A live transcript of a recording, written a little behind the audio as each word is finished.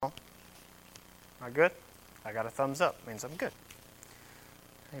Am I good? I got a thumbs up. Means I'm good.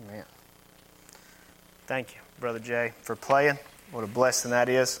 Amen. Thank you, Brother Jay, for playing. What a blessing that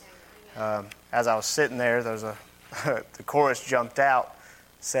is. As I was sitting there, the chorus jumped out,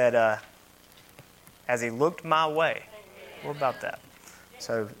 said, as he looked my way. What about that?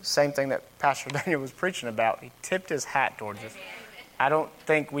 So same thing that Pastor Daniel was preaching about. He tipped his hat towards us. I don't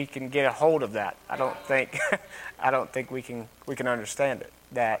think we can get a hold of that. I don't think we can understand it.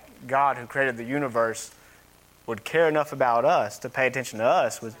 That God, who created the universe, would care enough about us to pay attention to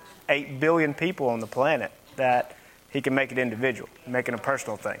us with 8 billion people on the planet, that he can make it individual, make it a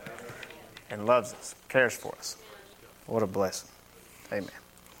personal thing, and loves us, cares for us. What a blessing. Amen.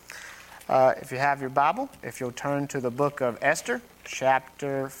 If you have your Bible, if you'll turn to the book of Esther,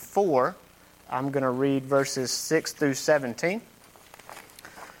 chapter 4, I'm going to read verses 6 through 17.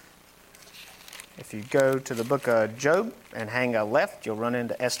 If you go to the book of Job and hang a left, you'll run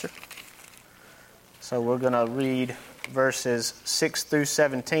into Esther. So we're going to read verses 6 through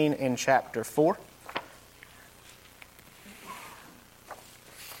 17 in chapter 4.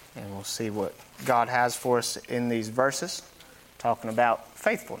 And we'll see what God has for us in these verses, talking about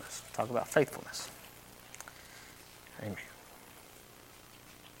faithfulness. Talk about faithfulness. Amen.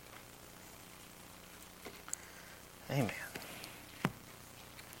 Amen.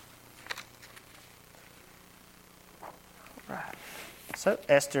 All right. So,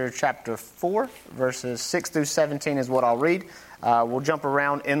 Esther chapter 4, verses 6 through 17 is what I'll read. We'll jump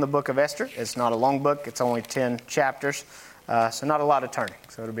around in the book of Esther. It's not a long book. It's only 10 chapters. So not a lot of turning.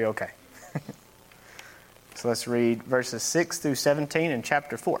 So it'll be okay. So let's read verses 6 through 17 in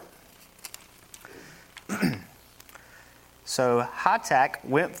chapter 4. So Hatak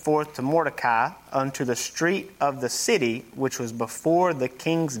went forth to Mordecai unto the street of the city, which was before the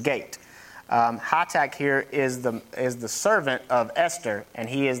king's gate. Hatak here is the servant of Esther, and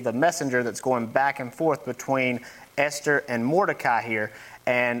he is the messenger that's going back and forth between Esther and Mordecai here,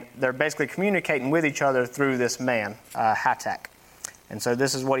 and they're basically communicating with each other through this man, Hatak. And so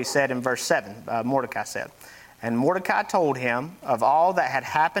this is what he said in verse 7, Mordecai said, "And Mordecai told him of all that had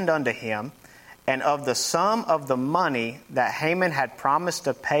happened unto him, and of the sum of the money that Haman had promised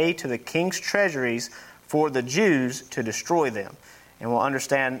to pay to the king's treasuries for the Jews to destroy them." And we'll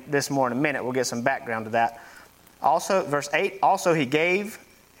understand this more in a minute. We'll get some background to that. Also, verse 8, "Also he gave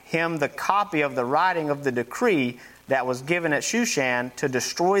him the copy of the writing of the decree that was given at Shushan to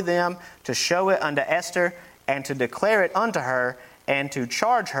destroy them, to show it unto Esther, and to declare it unto her, and to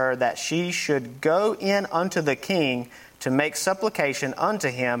charge her that she should go in unto the king to make supplication unto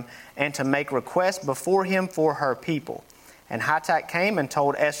him, and to make request before him for her people. And Hatak came and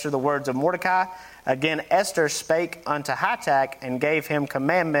told Esther the words of Mordecai. Again Esther spake unto Hatak, and gave him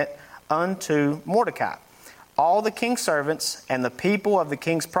commandment unto Mordecai. All the king's servants and the people of the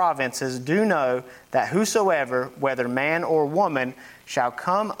king's provinces do know that whosoever, whether man or woman, shall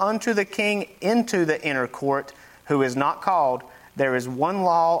come unto the king into the inner court, who is not called, there is one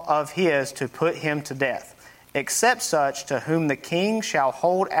law of his to put him to death, except such to whom the king shall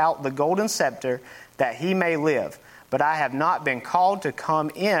hold out the golden scepter, that he may live. But I have not been called to come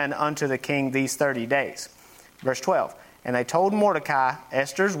in unto the king these 30 days. Verse 12, "And they told Mordecai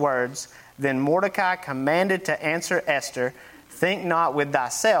Esther's words. Then Mordecai commanded to answer Esther, Think not with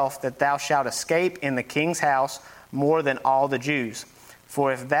thyself that thou shalt escape in the king's house more than all the Jews.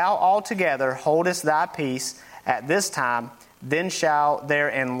 For if thou altogether holdest thy peace at this time, then shall their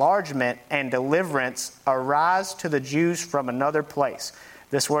enlargement and deliverance arise to the Jews from another place."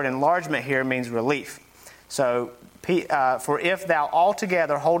 This word enlargement here means relief. So, "For if thou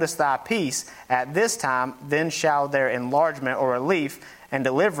altogether holdest thy peace at this time, then shall their enlargement or relief and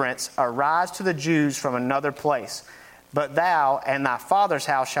deliverance arise to the Jews from another place. But thou and thy father's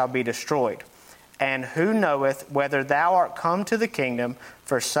house shall be destroyed. And who knoweth whether thou art come to the kingdom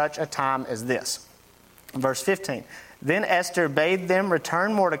for such a time as this?" Verse 15, "Then Esther bade them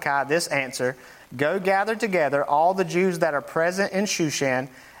return Mordecai this answer, Go gather together all the Jews that are present in Shushan,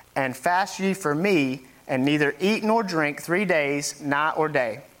 and fast ye for me, and neither eat nor drink 3 days, night or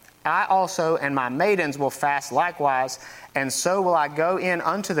day. I also and my maidens will fast likewise, and so will I go in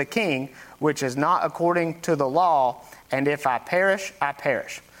unto the king, which is not according to the law, and if I perish, I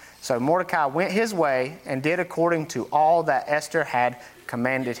perish." So Mordecai went his way and did according to all that Esther had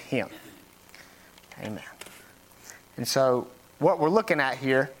commanded him. Amen. And so what we're looking at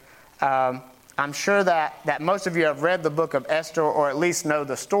here, I'm sure that most of you have read the book of Esther, or at least know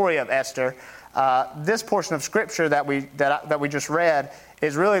the story of Esther. This portion of Scripture that we just read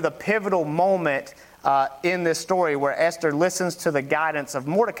is really the pivotal moment in this story, where Esther listens to the guidance of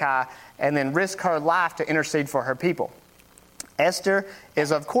Mordecai and then risks her life to intercede for her people. Esther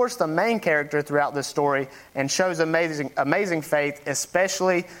is, of course, the main character throughout this story and shows amazing faith,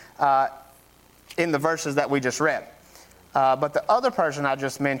 especially in the verses that we just read. But the other person I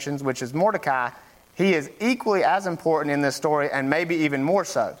just mentioned, which is Mordecai, he is equally as important in this story and maybe even more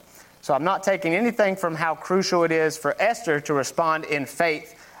so. So I'm not taking anything from how crucial it is for Esther to respond in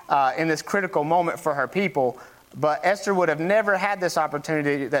faith in this critical moment for her people, but Esther would have never had this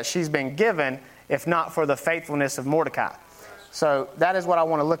opportunity that she's been given if not for the faithfulness of Mordecai. So that is what I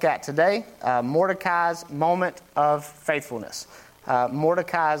want to look at today, Mordecai's moment of faithfulness.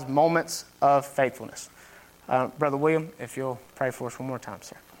 Mordecai's moments of faithfulness. Brother William, if you'll pray for us one more time,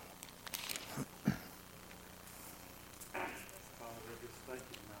 sir.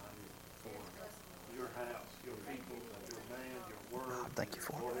 Thank you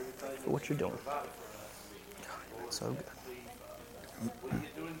for what you're doing. God, that's so good. We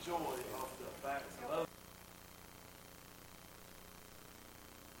get to enjoy off the back of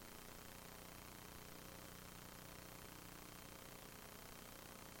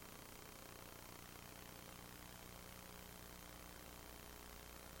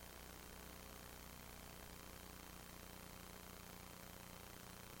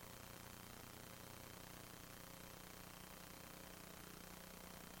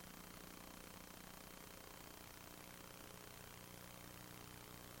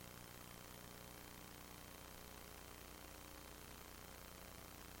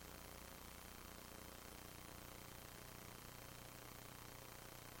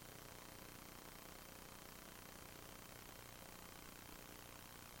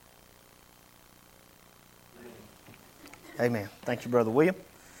Amen. Thank you, Brother William.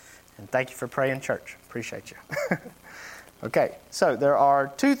 And thank you for praying church. Appreciate you. Okay, so there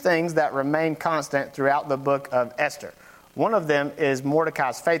are two things that remain constant throughout the book of Esther. One of them is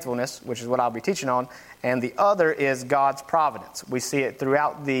Mordecai's faithfulness, which is what I'll be teaching on, and the other is God's providence. We see it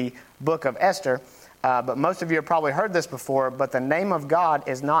throughout the book of Esther, but most of you have probably heard this before, but the name of God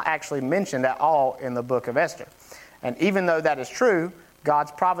is not actually mentioned at all in the book of Esther. And even though that is true,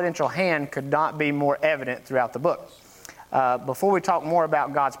 God's providential hand could not be more evident throughout the book. Before we talk more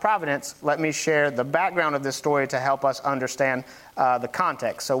about God's providence, let me share the background of this story to help us understand the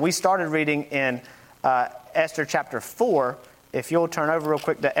context. So we started reading in Esther chapter 4. If you'll turn over real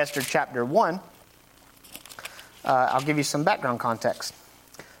quick to Esther chapter 1, I'll give you some background context.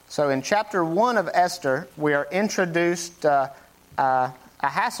 So in chapter 1 of Esther, we are introduced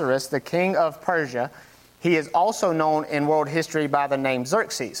Ahasuerus, the king of Persia. He is also known in world history by the name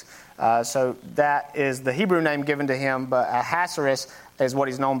Xerxes. So that is the Hebrew name given to him, but Ahasuerus is what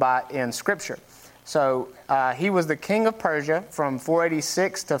he's known by in Scripture. So he was the king of Persia from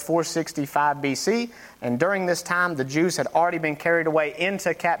 486 to 465 BC. And during this time, the Jews had already been carried away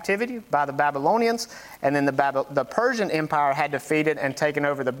into captivity by the Babylonians. And then the Persian Empire had defeated and taken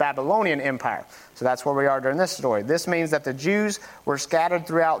over the Babylonian Empire. So that's where we are during this story. This means that the Jews were scattered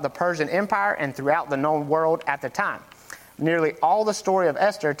throughout the Persian Empire and throughout the known world at the time. Nearly all the story of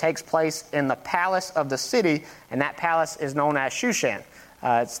Esther takes place in the palace of the city, and that palace is known as Shushan.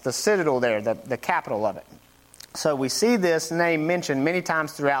 It's the citadel there, the capital of it. So we see this name mentioned many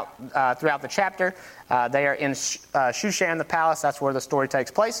times throughout the chapter. They are in Shushan, the palace. That's where the story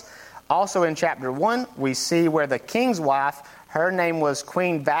takes place. Also in chapter 1, we see where the king's wife, her name was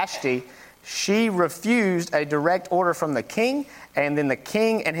Queen Vashti, she refused a direct order from the king, and then the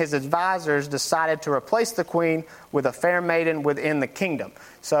king and his advisors decided to replace the queen with a fair maiden within the kingdom.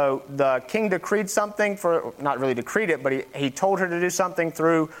 So the king decreed something, not really decreed it, but he told her to do something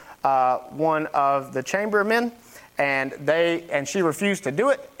through one of the chambermen, and she refused to do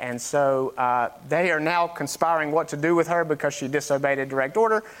it, and so they are now conspiring what to do with her because she disobeyed a direct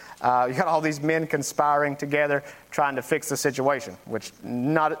order. You got all these men conspiring together trying to fix the situation, which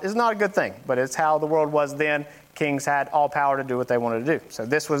is not a good thing, but it's how the world was then. Kings had all power to do what they wanted to do. So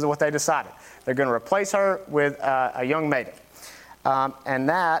this was what they decided. They're going to replace her with a young maiden. And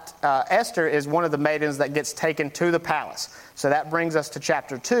that Esther is one of the maidens that gets taken to the palace. So that brings us to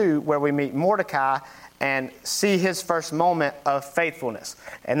chapter 2, where we meet Mordecai and see his first moment of faithfulness.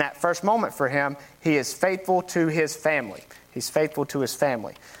 And that first moment for him, he is faithful to his family. He's faithful to his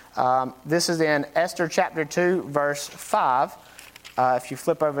family. This is in Esther chapter 2, verse 5. If you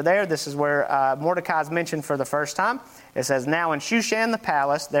flip over there, this is where Mordecai is mentioned for the first time. It says, "Now in Shushan the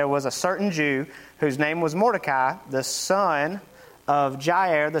palace there was a certain Jew whose name was Mordecai, the son of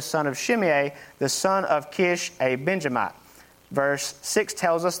Jair, the son of Shimei, the son of Kish, a Benjamite." Verse 6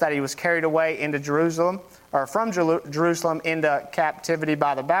 tells us that he was carried away into Jerusalem, or from Jerusalem into captivity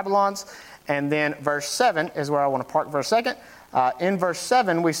by the Babylons. And then verse 7 is where I want to park for a second. In verse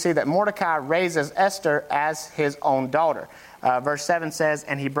 7, we see that Mordecai raises Esther as his own daughter. Verse 7 says,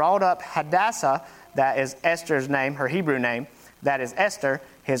 "And he brought up Hadassah," that is Esther's name, her Hebrew name, that is Esther,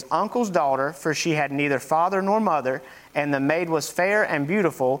 "his uncle's daughter, for she had neither father nor mother, and the maid was fair and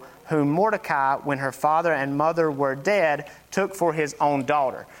beautiful, whom Mordecai, when her father and mother were dead, took for his own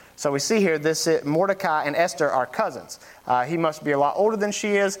daughter." So we see here, Mordecai and Esther are cousins. He must be a lot older than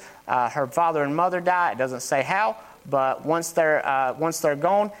she is. Her father and mother die. It doesn't say how, but once they're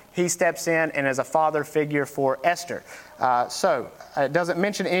gone, he steps in and is a father figure for Esther. So it doesn't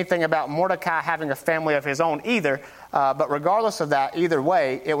mention anything about Mordecai having a family of his own either. But regardless of that, either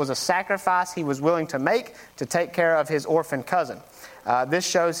way, it was a sacrifice he was willing to make to take care of his orphan cousin. This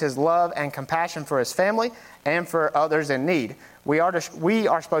shows his love and compassion for his family and for others in need. We are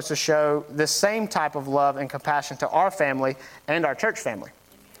supposed to show this same type of love and compassion to our family and our church family.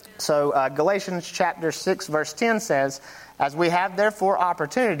 So Galatians chapter 6, verse 10 says, "As we have therefore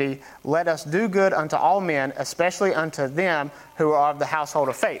opportunity, let us do good unto all men, especially unto them who are of the household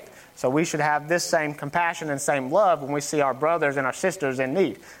of faith." So we should have this same compassion and same love when we see our brothers and our sisters in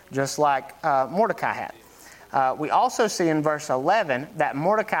need, just like Mordecai had. We also see in verse 11 that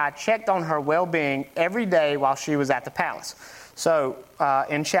Mordecai checked on her well-being every day while she was at the palace. So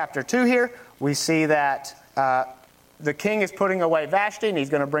in chapter 2 here, we see that the king is putting away Vashti, and he's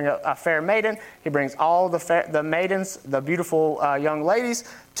going to bring a fair maiden. He brings all the maidens, the beautiful young ladies,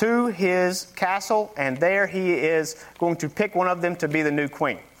 to his castle, and there he is going to pick one of them to be the new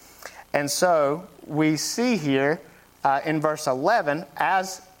queen. And so we see here in verse 11,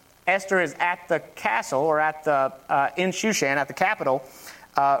 as Esther is at the castle, or in Shushan, at the capital,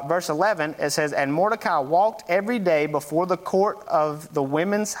 verse 11, it says, "And Mordecai walked every day before the court of the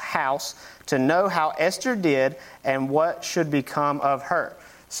women's house to know how Esther did and what should become of her."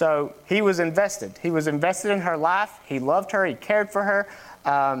 So he was invested. He was invested in her life. He loved her. He cared for her.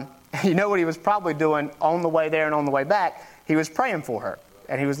 You know what he was probably doing on the way there and on the way back? He was praying for her.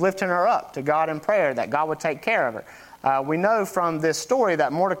 And he was lifting her up to God in prayer that God would take care of her. We know from this story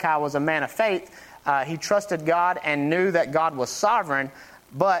that Mordecai was a man of faith. He trusted God and knew that God was sovereign,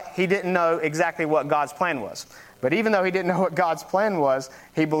 but he didn't know exactly what God's plan was. But even though he didn't know what God's plan was,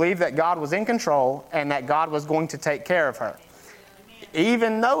 he believed that God was in control and that God was going to take care of her.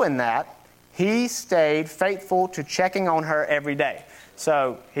 Even knowing that, he stayed faithful to checking on her every day.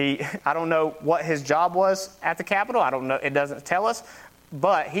 So I don't know what his job was at the Capitol. I don't know. It doesn't tell us.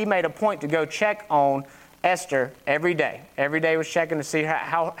 But he made a point to go check on Esther every day. Every day he was checking to see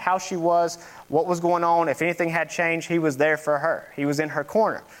how she was, what was going on. If anything had changed, he was there for her. He was in her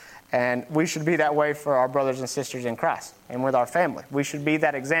corner. And we should be that way for our brothers and sisters in Christ and with our family. We should be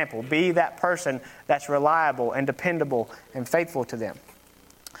that example. Be that person that's reliable and dependable and faithful to them.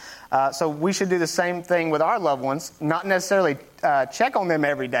 So we should do the same thing with our loved ones. Not necessarily check on them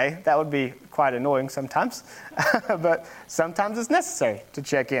every day. That would be quite annoying sometimes. But sometimes it's necessary to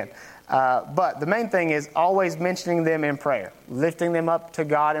check in. But the main thing is always mentioning them in prayer. Lifting them up to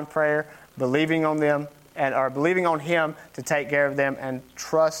God in prayer. Believing on them, or believing on Him to take care of them, and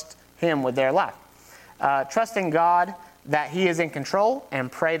trust Him with their life. Trusting God that He is in control,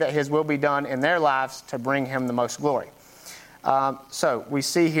 and pray that His will be done in their lives to bring Him the most glory. So we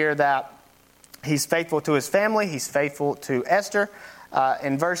see here that he's faithful to his family. He's faithful to Esther.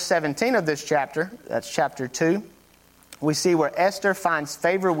 In verse 17 of this chapter, that's chapter 2, we see where Esther finds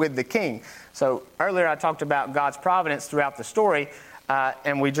favor with the king. So earlier I talked about God's providence throughout the story,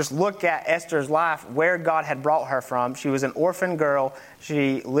 and we just look at Esther's life, where God had brought her from. She was an orphan girl.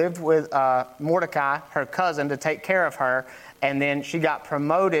 She lived with Mordecai, her cousin, to take care of her. And then she got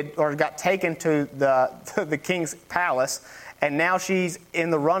promoted, or got taken to the king's palace. And now she's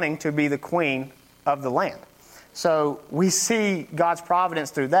in the running to be the queen of the land. So we see God's providence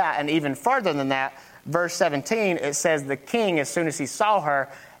through that. And even further than that, verse 17, it says the king, as soon as he saw her,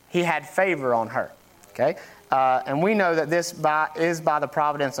 he had favor on her. Okay? And we know that this is by the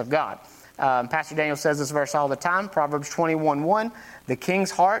providence of God. Pastor Daniel says this verse all the time, Proverbs 21:1. "The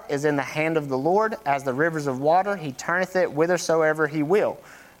king's heart is in the hand of the Lord, as the rivers of water. He turneth it whithersoever he will."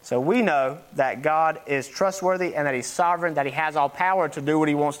 So we know that God is trustworthy and that He's sovereign, that He has all power to do what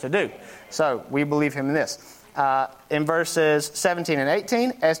He wants to do. So we believe Him in this. In verses 17 and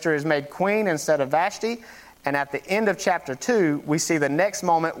 18, Esther is made queen instead of Vashti. And at the end of chapter 2, we see the next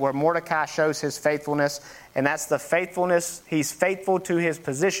moment where Mordecai shows his faithfulness. And that's the faithfulness. He's faithful to his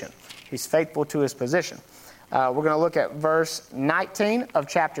position. He's faithful to his position. We're going to look at verse 19 of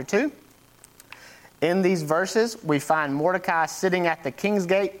chapter 2. In these verses, we find Mordecai sitting at the king's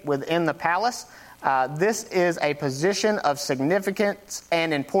gate within the palace. This is a position of significance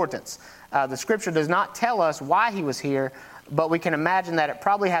and importance. The scripture does not tell us why he was here, but we can imagine that it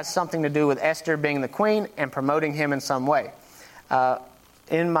probably has something to do with Esther being the queen and promoting him in some way.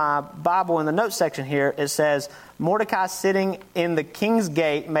 In my Bible, in the notes section here, it says, Mordecai sitting in the king's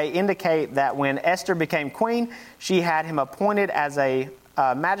gate may indicate that when Esther became queen, she had him appointed as a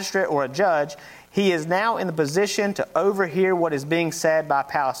magistrate or a judge. He is now in the position to overhear what is being said by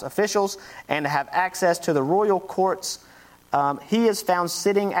palace officials and to have access to the royal courts. He is found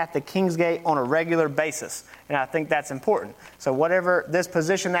sitting at the king's gate on a regular basis. And I think that's important. So whatever this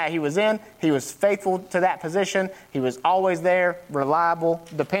position that he was in, he was faithful to that position. He was always there, reliable,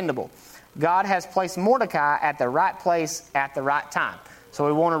 dependable. God has placed Mordecai at the right place at the right time. So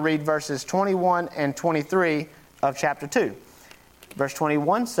we want to read verses 21 and 23 of chapter 2. Verse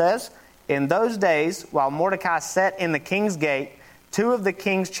 21 says, In those days, while Mordecai sat in the king's gate, two of the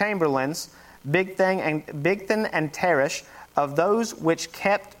king's chamberlains, Bigthan and Teresh, of those which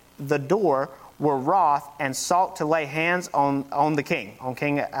kept the door, were wroth and sought to lay hands on the king, on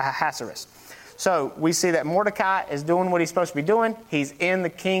King Ahasuerus. So we see that Mordecai is doing what he's supposed to be doing. He's in the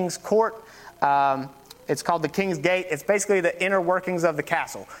king's court. It's called the king's gate. It's basically the inner workings of the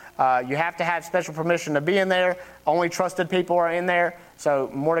castle. You have to have special permission to be in there. Only trusted people are in there. So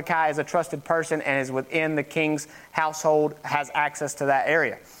Mordecai is a trusted person and is within the king's household, has access to that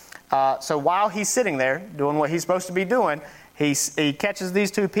area. So while he's sitting there doing what he's supposed to be doing, he catches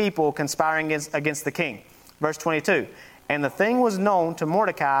these two people conspiring against the king. Verse 22, And the thing was known to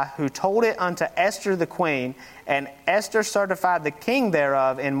Mordecai, who told it unto Esther the queen, and Esther certified the king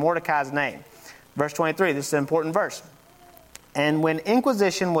thereof in Mordecai's name. Verse 23, this is an important verse. And when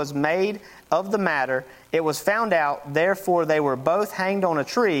inquisition was made of the matter, it was found out, therefore they were both hanged on a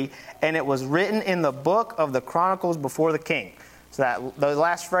tree, and it was written in the book of the Chronicles before the king. So the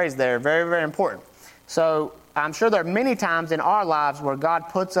last phrase there, very, very important. So I'm sure there are many times in our lives where God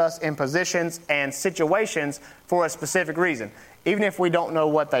puts us in positions and situations for a specific reason, even if we don't know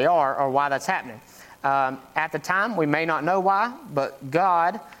what they are or why that's happening. At the time, we may not know why, but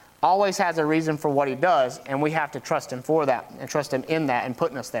God always has a reason for what he does, and we have to trust him for that and trust him in that and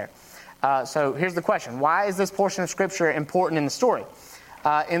putting us there. So here's the question. Why is this portion of Scripture important in the story?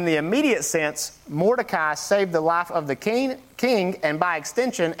 In the immediate sense, Mordecai saved the life of the king, and by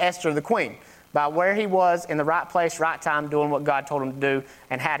extension, Esther the queen. By where he was in the right place, right time, doing what God told him to do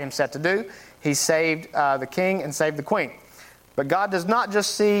and had him set to do, he saved the king and saved the queen. But God does not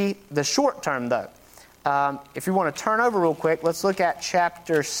just see the short term, though. If you want to turn over real quick, let's look at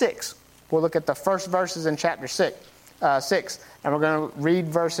chapter 6. We'll look at the first verses in chapter 6, and we're going to read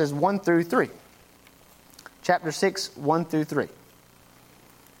verses 1 through 3. Chapter 6, 1 through 3.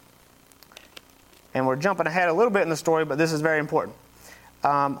 And we're jumping ahead a little bit in the story, but this is very important.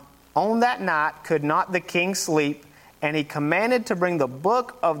 On that night could not the king sleep, and he commanded to bring the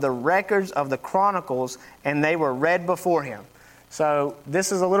book of the records of the Chronicles, and they were read before him. So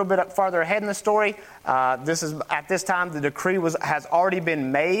this is a little bit farther ahead in the story. This is at this time the decree has already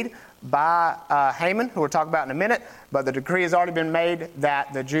been made by Haman, who we'll talk about in a minute. But the decree has already been made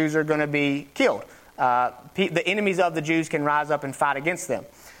that the Jews are going to be killed. The enemies of the Jews can rise up and fight against them.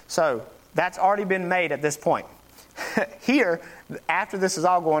 So that's already been made at this point. Here, after this is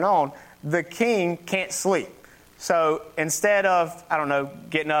all going on, the king can't sleep. So instead of,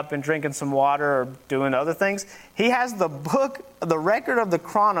 getting up and drinking some water or doing other things, he has the book, the record of the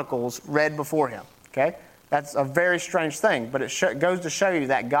Chronicles read before him. Okay? That's a very strange thing, but it goes to show you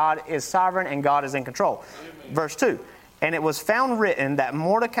that God is sovereign and God is in control. Amen. Verse 2, And it was found written that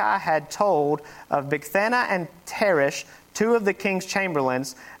Mordecai had told of Bigthan and Teresh, two of the king's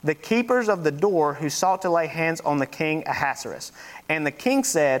chamberlains, the keepers of the door, who sought to lay hands on the king Ahasuerus. And the king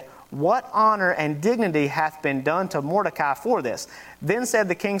said, What honor and dignity hath been done to Mordecai for this? Then said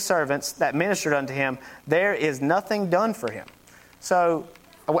the king's servants that ministered unto him, There is nothing done for him. So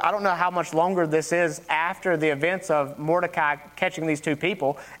I don't know how much longer this is after the events of Mordecai catching these two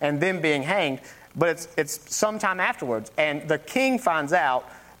people and them being hanged, but it's sometime afterwards. And the king finds out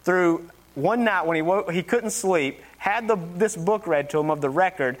through one night when he woke, he couldn't sleep, had this book read to him of the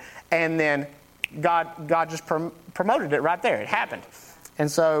record, and then God just promoted it right there. It happened. And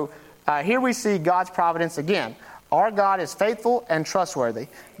so here we see God's providence again. Our God is faithful and trustworthy.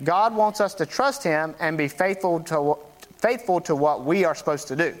 God wants us to trust him and be faithful to what we are supposed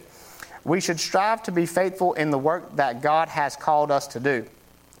to do. We should strive to be faithful in the work that God has called us to do.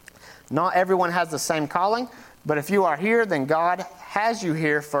 Not everyone has the same calling, but if you are here, then God has you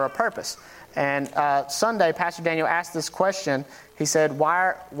here for a purpose. And Sunday, Pastor Daniel asked this question. He said,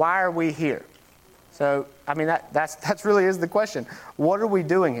 why are we here? So, that's really is the question. What are we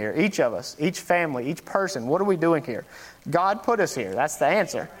doing here? Each of us, each family, each person, what are we doing here? God put us here. That's the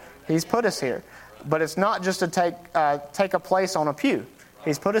answer. He's put us here. But it's not just to take a place on a pew.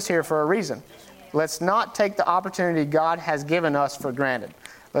 He's put us here for a reason. let's not take the opportunity God has given us for granted.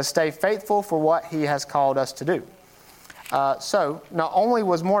 Let's stay faithful for what he has called us to do. So, not only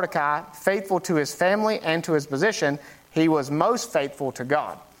was Mordecai faithful to his family and to his position, he was most faithful to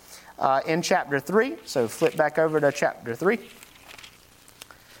God. In chapter 3, so flip back over to chapter 3.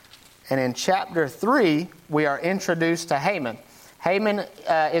 And in chapter 3, we are introduced to Haman. Haman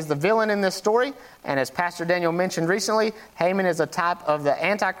is the villain in this story, and as Pastor Daniel mentioned recently, Haman is a type of the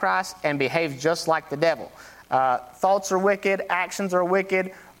Antichrist and behaves just like the devil. Thoughts are wicked, actions are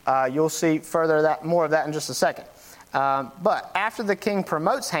wicked. You'll see more of that in just a second. But after the king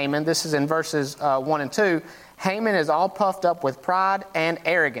promotes Haman, this is in verses 1 and 2, Haman is all puffed up with pride and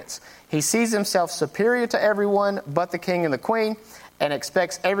arrogance. He sees himself superior to everyone but the king and the queen, and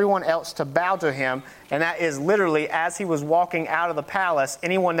expects everyone else to bow to him. And that is literally, as he was walking out of the palace,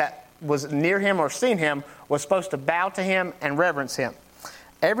 anyone that was near him or seen him was supposed to bow to him and reverence him.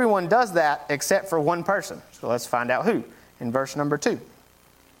 Everyone does that except for one person. So let's find out who. In verse number 2.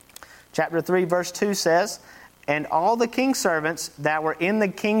 Chapter 3, verse 2 says, "And all the king's servants that were in the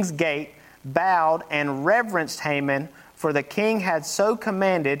king's gate bowed and reverenced Haman, for the king had so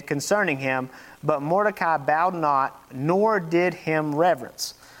commanded concerning him, but Mordecai bowed not, nor did him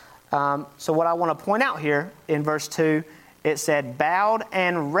reverence." So what I want to point out here in verse 2, it said bowed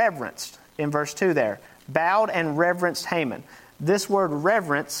and reverenced. In verse 2 there, bowed and reverenced Haman. This word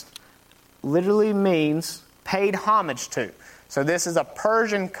reverence literally means paid homage to. So this is a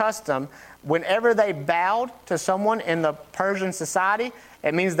Persian custom. Whenever they bowed to someone in the Persian society,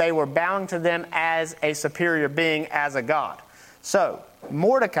 it means they were bowing to them as a superior being, as a god. So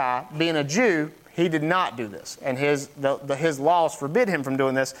Mordecai, being a Jew, he did not do this. And his laws forbid him from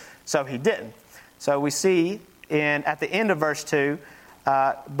doing this, so he didn't. So we see at the end of verse 2,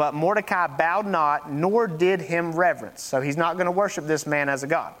 but Mordecai bowed not, nor did him reverence. So he's not going to worship this man as a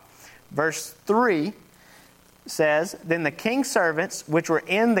god. Verse 3 says, "Then the king's servants, which were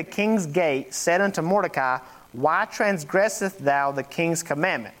in the king's gate, said unto Mordecai, Why transgresseth thou the king's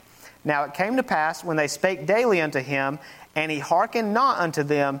commandment? Now it came to pass, when they spake daily unto him, and he hearkened not unto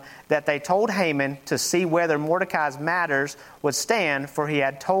them, that they told Haman to see whether Mordecai's matters would stand, for he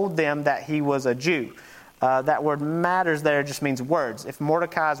had told them that he was a Jew." That word matters there just means words. If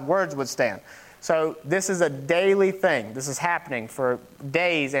Mordecai's words would stand. So this is a daily thing. This is happening for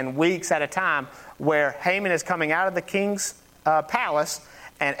days and weeks at a time, where Haman is coming out of the king's palace,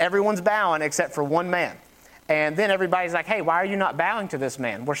 and everyone's bowing except for one man. And then everybody's like, "Hey, why are you not bowing to this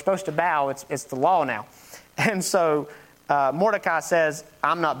man? We're supposed to bow. It's the law now." And so Mordecai says,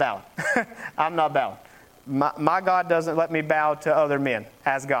 "I'm not bowing. I'm not bowing. My God doesn't let me bow to other men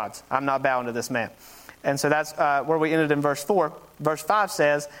as gods. I'm not bowing to this man." And so that's where we ended in verse 4. Verse 5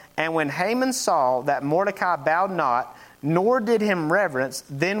 says, "And when Haman saw that Mordecai bowed not, nor did him reverence,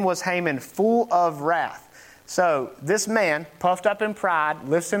 then was Haman full of wrath." So this man, puffed up in pride,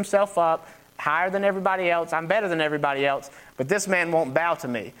 lifts himself up, higher than everybody else. I'm better than everybody else, but this man won't bow to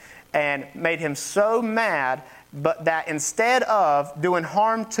me. And made him so mad, but that instead of doing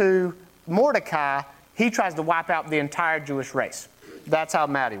harm to Mordecai, he tries to wipe out the entire Jewish race. That's how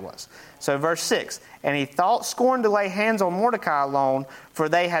mad he was. So verse 6, "And he thought scorn to lay hands on Mordecai alone, for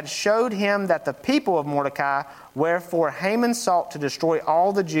they had showed him that the people of Mordecai, wherefore Haman sought to destroy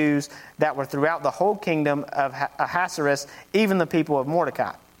all the Jews that were throughout the whole kingdom of Ahasuerus, even the people of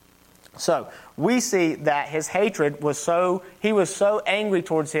Mordecai." So we see that his hatred was he was so angry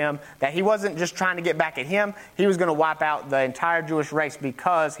towards him that he wasn't just trying to get back at him. He was going to wipe out the entire Jewish race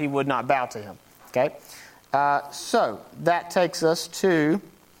because he would not bow to him. Okay? So that takes us to,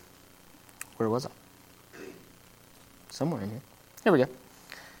 where was I? Somewhere in here. Here we go.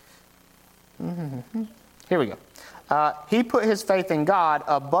 Here we go. He put his faith in God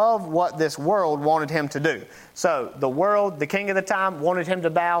above what this world wanted him to do. So the world, the king of the time, wanted him to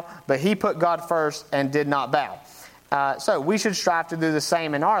bow, but he put God first and did not bow. So we should strive to do the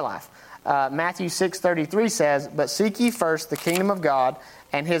same in our life. Matthew 6:33 says, "But seek ye first the kingdom of God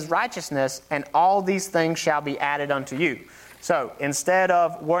and his righteousness, and all these things shall be added unto you." So instead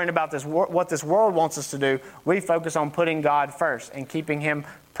of worrying about what this world wants us to do, we focus on putting God first and keeping him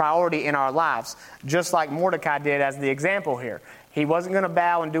priority in our lives, just like Mordecai did as the example here. He wasn't going to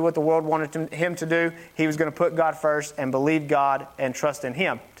bow and do what the world wanted him to do. He was going to put God first and believe God and trust in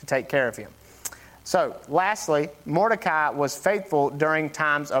him to take care of him. So, lastly, Mordecai was faithful during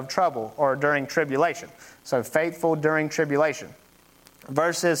times of trouble or during tribulation. So, faithful during tribulation.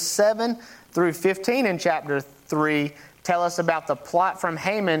 Verses 7 through 15 in chapter 3 tell us about the plot from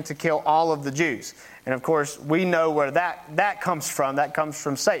Haman to kill all of the Jews. And of course, we know where that comes from. That comes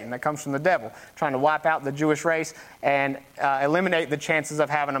from Satan. That comes from the devil, trying to wipe out the Jewish race and eliminate the chances of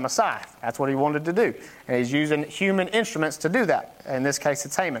having a Messiah. That's what he wanted to do. And he's using human instruments to do that. In this case,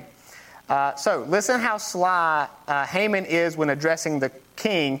 it's Haman. So listen how sly Haman is when addressing the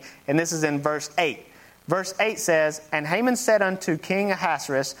king. And this is in verse 8. Verse 8 says, "And Haman said unto King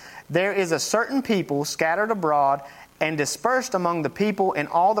Ahasuerus, There is a certain people scattered abroad and dispersed among the people in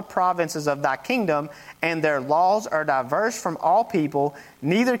all the provinces of thy kingdom, and their laws are diverse from all people,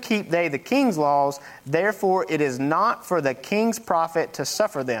 neither keep they the king's laws. Therefore it is not for the king's profit to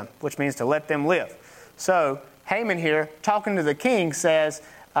suffer them," which means to let them live. So Haman here, talking to the king, says,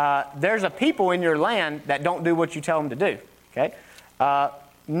 there's a people in your land that don't do what you tell them to do. Okay,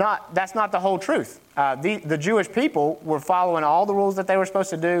 that's not the whole truth. The Jewish people were following all the rules that they were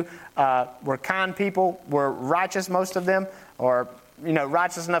supposed to do, were kind people, were righteous, most of them, or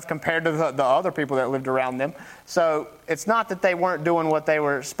righteous enough compared to the other people that lived around them. So it's not that they weren't doing what they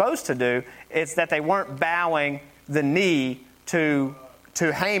were supposed to do, it's that they weren't bowing the knee to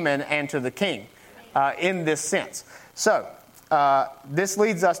Haman and to the king in this sense. So this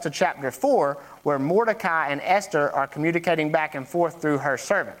leads us to chapter 4, where Mordecai and Esther are communicating back and forth through her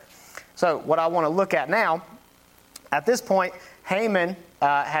servant. So what I want to look at now, at this point, Haman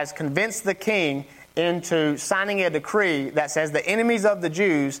has convinced the king into signing a decree that says the enemies of the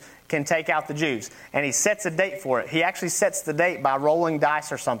Jews can take out the Jews. And he sets a date for it. He actually sets the date by rolling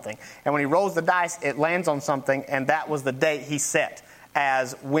dice or something. And when he rolls the dice, it lands on something, and that was the date he set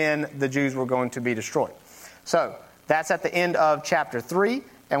as when the Jews were going to be destroyed. So that's at the end of chapter 3.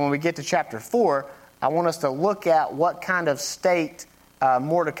 And when we get to chapter 4, I want us to look at what kind of state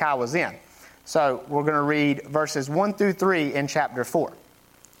Mordecai was in. So we're going to read verses 1 through 3 in chapter 4.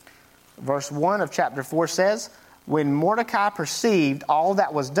 Verse 1 of chapter 4 says, "When Mordecai perceived all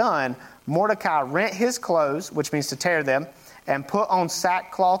that was done, Mordecai rent his clothes," which means to tear them, "and put on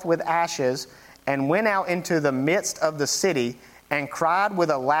sackcloth with ashes, and went out into the midst of the city, and cried with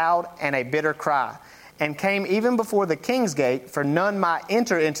a loud and a bitter cry, and came even before the king's gate, for none might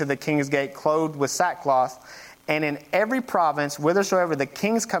enter into the king's gate clothed with sackcloth. And in every province, whithersoever the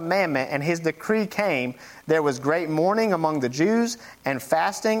king's commandment and his decree came, there was great mourning among the Jews, and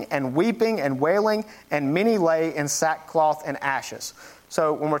fasting, and weeping, and wailing, and many lay in sackcloth and ashes."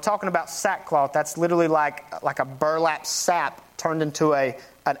 So when we're talking about sackcloth, that's literally like a burlap sap turned into an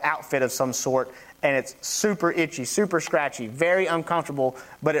outfit of some sort. And it's super itchy, super scratchy, very uncomfortable,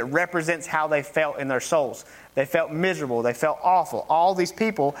 but it represents how they felt in their souls. They felt miserable. They felt awful. All these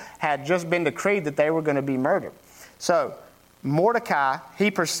people had just been decreed that they were going to be murdered. So Mordecai, he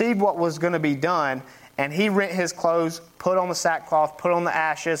perceived what was going to be done, and he rent his clothes, put on the sackcloth, put on the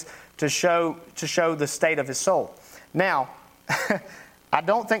ashes to show the state of his soul. Now, I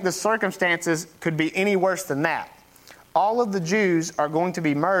don't think the circumstances could be any worse than that. All of the Jews are going to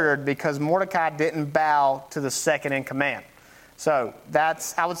be murdered because Mordecai didn't bow to the second in command. So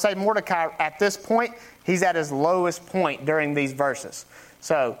I would say Mordecai, at this point, he's at his lowest point during these verses.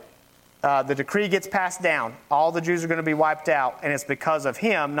 So the decree gets passed down. All the Jews are going to be wiped out, and it's because of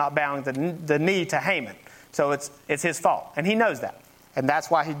him not bowing the knee to Haman. So it's his fault, and he knows that. And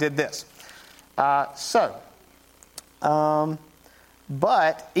that's why he did this.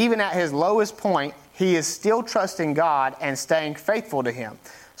 But even at his lowest point, he is still trusting God and staying faithful to him.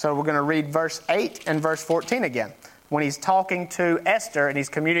 So we're going to read verse 8 and verse 14 again. When he's talking to Esther and he's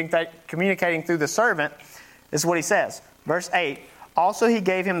communicating through the servant, this is what he says. Verse 8, "Also he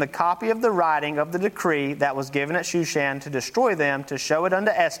gave him the copy of the writing of the decree that was given at Shushan to destroy them, to show it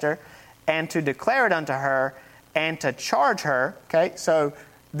unto Esther, and to declare it unto her, and to charge her." Okay, so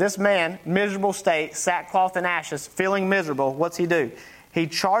this man, miserable state, sackcloth and ashes, feeling miserable, what's he do? He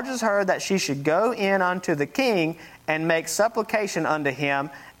charges her that she should go in unto the king and make supplication unto him,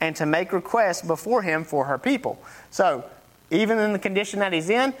 and to make requests before him for her people. So even in the condition that he's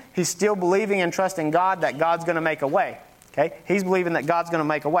in, he's still believing and trusting God that God's going to make a way. Okay, he's believing that God's going to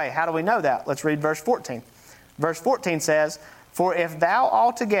make a way. How do we know that? Let's read verse 14. Verse 14 says, "For if thou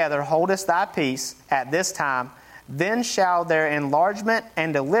altogether holdest thy peace at this time, then shall their enlargement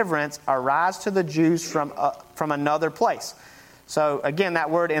and deliverance arise to the Jews from another place." So again, that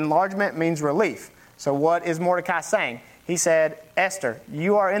word enlargement means relief. So what is Mordecai saying? He said, Esther,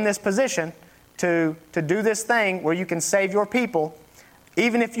 you are in this position to do this thing where you can save your people.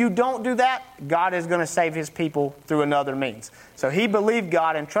 Even if you don't do that, God is going to save his people through another means. So he believed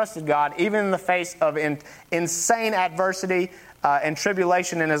God and trusted God, even in the face of insane adversity and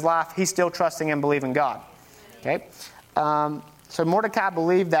tribulation in his life. He's still trusting and believing God. Okay. So Mordecai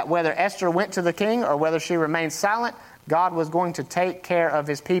believed that whether Esther went to the king or whether she remained silent, God was going to take care of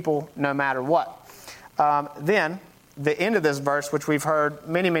his people no matter what. Then, the end of this verse, which we've heard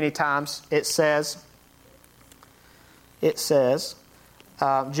many, many times, it says,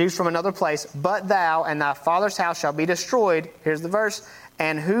 Jews from another place, but thou and thy father's house shall be destroyed. Here's the verse.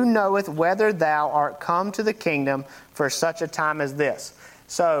 And who knoweth whether thou art come to the kingdom for such a time as this?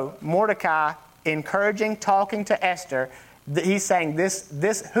 So Mordecai encouraging, talking to Esther, he's saying this,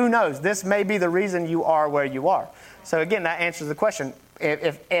 who knows? This may be the reason you are where you are. So again, that answers the question.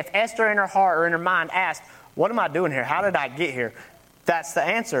 If Esther in her heart or in her mind asked, what am I doing here? How did I get here? That's the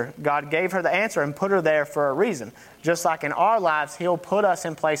answer. God gave her the answer and put her there for a reason. Just like in our lives, he'll put us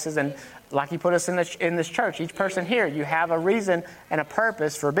in places, and like he put us in this church. Each person here, you have a reason and a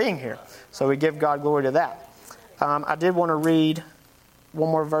purpose for being here. So we give God glory to that. I did want to read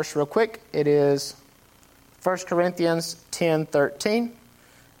one more verse real quick. It is 1 Corinthians 10:13.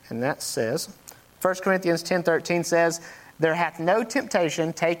 And that says, 1 Corinthians 10:13 says, there hath no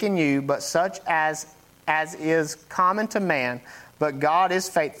temptation taken you, but such as is common to man. But God is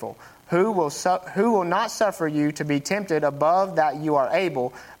faithful, who will not suffer you to be tempted above that you are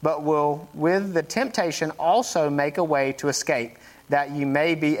able, but will with the temptation also make a way to escape, that you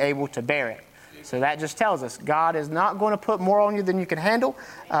may be able to bear it. So that just tells us God is not going to put more on you than you can handle.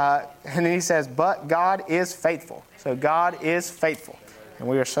 And then he says, but God is faithful. So God is faithful. And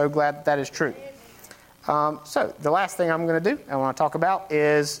we are so glad that is true. So the last thing I'm going to do, I want to talk about,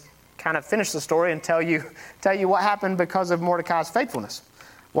 is kind of finish the story and tell you what happened because of Mordecai's faithfulness.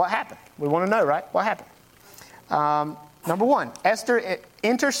 What happened? We want to know, right? What happened? Number one, Esther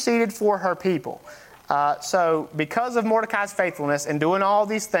interceded for her people. So because of Mordecai's faithfulness and doing all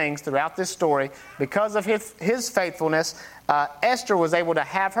these things throughout this story, because of his faithfulness, Esther was able to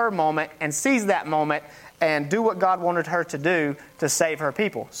have her moment and seize that moment and do what God wanted her to do to save her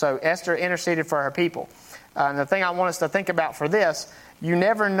people. So Esther interceded for her people. And the thing I want us to think about for this, you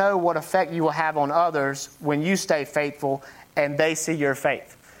never know what effect you will have on others when you stay faithful and they see your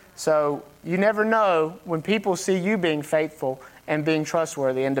faith. So you never know when people see you being faithful and being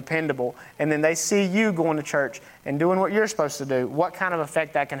trustworthy and dependable, and then they see you going to church and doing what you're supposed to do, what kind of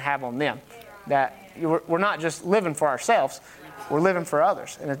effect that can have on them. That we're not just living for ourselves, we're living for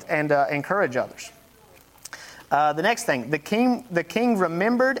others and encourage others. The next thing, the king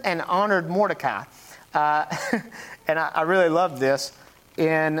remembered and honored Mordecai. And I really love this.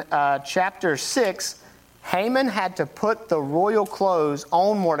 In chapter 6, Haman had to put the royal clothes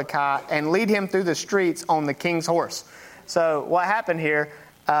on Mordecai and lead him through the streets on the king's horse. So what happened here,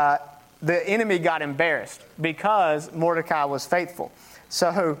 the enemy got embarrassed because Mordecai was faithful.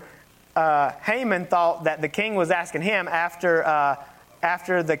 So Haman thought that the king was asking him after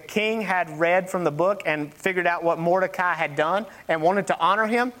the king had read from the book and figured out what Mordecai had done and wanted to honor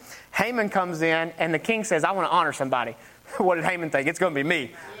him. Haman comes in and the king says, I want to honor somebody. What did Haman think? It's going to be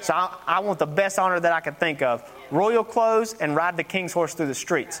me. So I want the best honor that I could think of. Royal clothes and ride the king's horse through the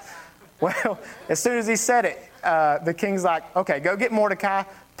streets. Well, as soon as he said it, the king's like, okay, go get Mordecai,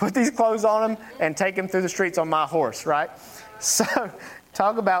 put these clothes on him, and take him through the streets on my horse, right? So,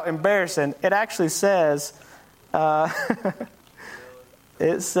 talk about embarrassing. It actually says,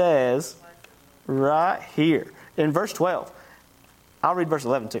 it says right here in verse 12. I'll read verse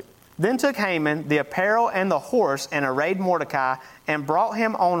 11 too. Then took Haman the apparel and the horse and arrayed Mordecai and brought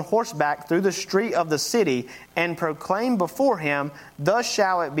him on horseback through the street of the city and proclaimed before him, thus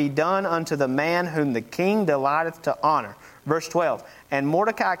shall it be done unto the man whom the king delighteth to honor. Verse 12. And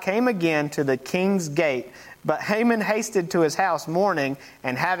Mordecai came again to the king's gate, but Haman hasted to his house mourning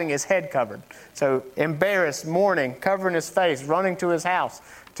and having his head covered. So embarrassed, mourning, covering his face, running to his house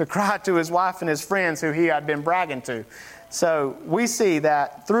to cry to his wife and his friends who he had been bragging to. So we see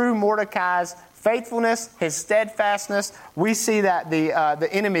that through Mordecai's faithfulness, his steadfastness, we see that the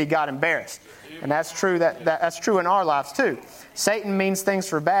enemy got embarrassed. And that's true that's true in our lives too. Satan means things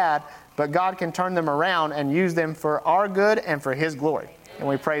for bad, but God can turn them around and use them for our good and for his glory. And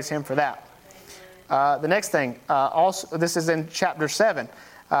we praise him for that. The next thing, also this is in chapter 7.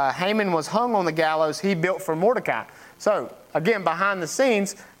 Haman was hung on the gallows he built for Mordecai. So again, behind the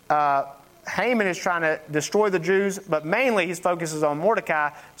scenes, Haman is trying to destroy the Jews, but mainly his focus is on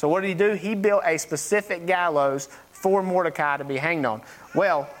Mordecai. So what did he do? He built a specific gallows for Mordecai to be hanged on.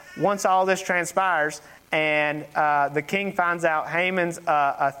 Well, once all this transpires and the king finds out Haman's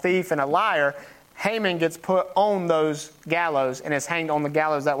a thief and a liar, Haman gets put on those gallows and is hanged on the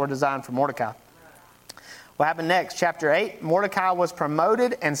gallows that were designed for Mordecai. What happened next? Chapter 8, Mordecai was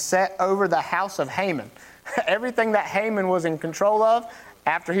promoted and set over the house of Haman. Everything that Haman was in control of,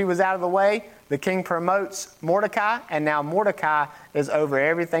 after he was out of the way, the king promotes Mordecai, and now Mordecai is over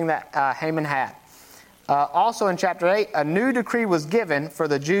everything that Haman had. Also in chapter 8, a new decree was given for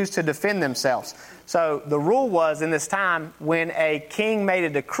the Jews to defend themselves. So the rule was in this time, when a king made a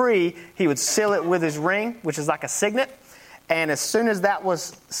decree, he would seal it with his ring, which is like a signet. And as soon as that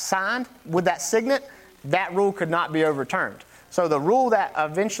was signed with that signet, that rule could not be overturned. So the rule that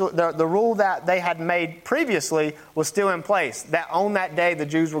eventually, the rule that they had made previously was still in place. That on that day the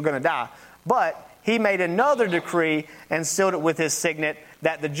Jews were going to die. But he made another decree and sealed it with his signet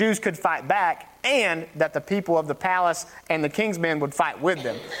that the Jews could fight back, and that the people of the palace and the king's men would fight with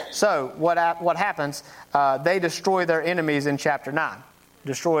them. So what happens? They destroy their enemies in chapter 9.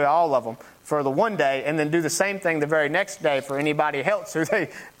 Destroy all of them for the one day, and then do the same thing the very next day for anybody else who they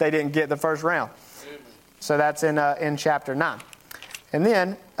didn't get the first round. So that's in chapter 9. And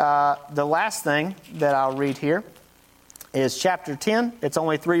then the last thing that I'll read here is chapter 10. It's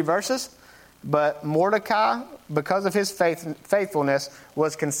only 3 verses. But Mordecai, because of his faithfulness,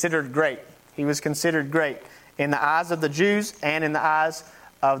 was considered great. He was considered great in the eyes of the Jews and in the eyes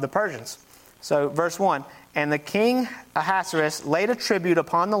of the Persians. So verse 1, and the king Ahasuerus laid a tribute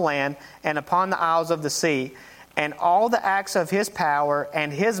upon the land and upon the isles of the sea, and all the acts of his power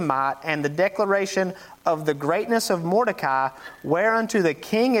and his might, and the declaration of the greatness of Mordecai, whereunto the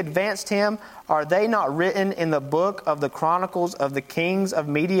king advanced him, are they not written in the book of the chronicles of the kings of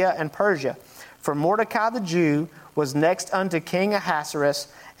Media and Persia? For Mordecai the Jew was next unto King Ahasuerus,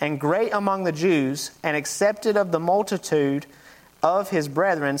 and great among the Jews, and accepted of the multitude of his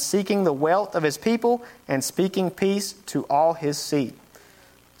brethren, seeking the wealth of his people, and speaking peace to all his seed.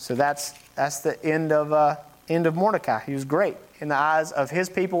 So that's the end of Mordecai. He was great in the eyes of his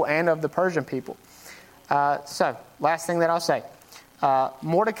people and of the Persian people. So, last thing that I'll say.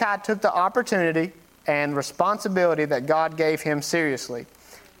 Mordecai took the opportunity and responsibility that God gave him seriously.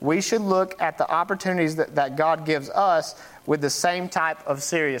 We should look at the opportunities that God gives us with the same type of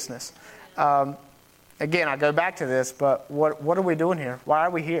seriousness. Again, I go back to this, but what are we doing here? Why are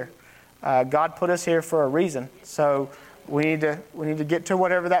we here? God put us here for a reason. So we need to get to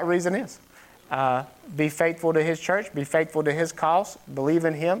whatever that reason is. Be faithful to His church. Be faithful to His cause. Believe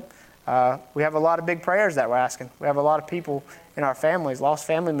in Him. We have a lot of big prayers that we're asking. We have a lot of people in our families, lost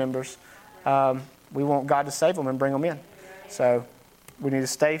family members. We want God to save them and bring them in. So we need to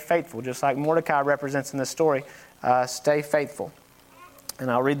stay faithful, just like Mordecai represents in this story. Stay faithful. And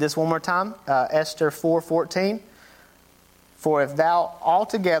I'll read this one more time. Esther 4:14. For if thou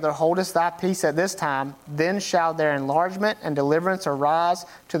altogether holdest thy peace at this time, then shall their enlargement and deliverance arise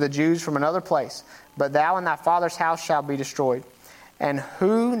to the Jews from another place. But thou and thy father's house shall be destroyed. And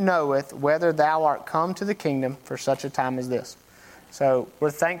who knoweth whether thou art come to the kingdom for such a time as this? So we're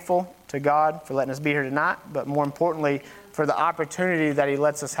thankful to God for letting us be here tonight, but more importantly, for the opportunity that He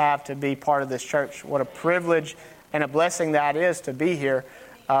lets us have to be part of this church. What a privilege and a blessing that is to be here.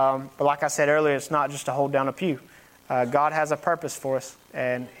 But like I said earlier, it's not just to hold down a pew. God has a purpose for us,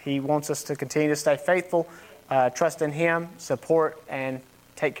 and He wants us to continue to stay faithful, trust in Him, support, and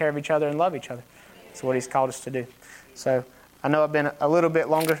take care of each other and love each other. That's what He's called us to do. So I know I've been a little bit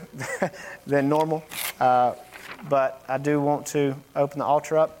longer than normal, but I do want to open the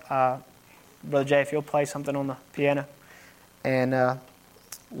altar up. Brother Jay, if you'll play something on the piano, and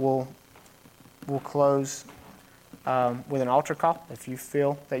we'll close with an altar call. If you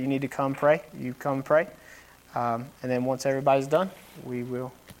feel that you need to come pray, you come pray. And then once everybody's done, we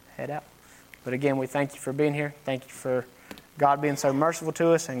will head out. But again, we thank you for being here. Thank you for God being so merciful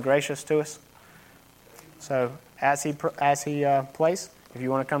to us and gracious to us. So as he plays, if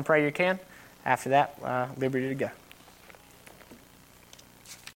you want to come pray, you can. After that, liberty to go.